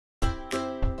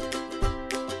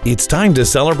It's time to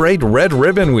celebrate Red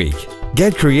Ribbon Week.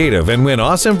 Get creative and win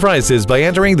awesome prizes by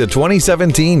entering the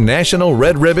 2017 National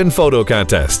Red Ribbon Photo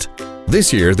Contest.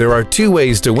 This year, there are 2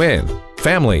 ways to win.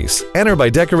 Families, enter by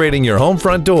decorating your home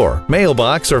front door,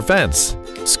 mailbox, or fence.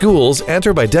 Schools,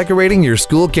 enter by decorating your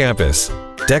school campus.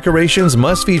 Decorations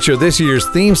must feature this year's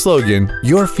theme slogan,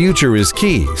 "Your future is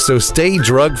key, so stay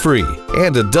drug-free,"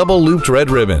 and a double-looped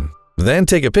red ribbon. Then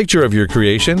take a picture of your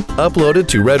creation, upload it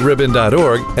to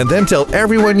redribbon.org, and then tell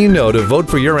everyone you know to vote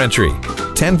for your entry.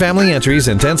 10 family entries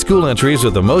and 10 school entries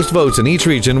with the most votes in each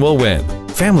region will win.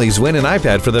 Families win an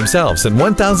iPad for themselves and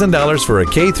 $1,000 for a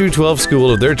K-12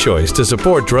 school of their choice to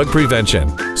support drug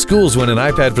prevention. Schools win an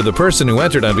iPad for the person who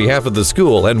entered on behalf of the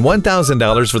school and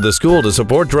 $1,000 for the school to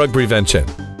support drug prevention.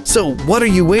 So what are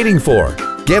you waiting for?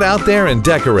 Get out there and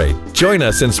decorate. Join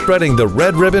us in spreading the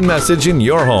Red Ribbon message in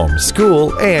your home,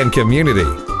 school, and community.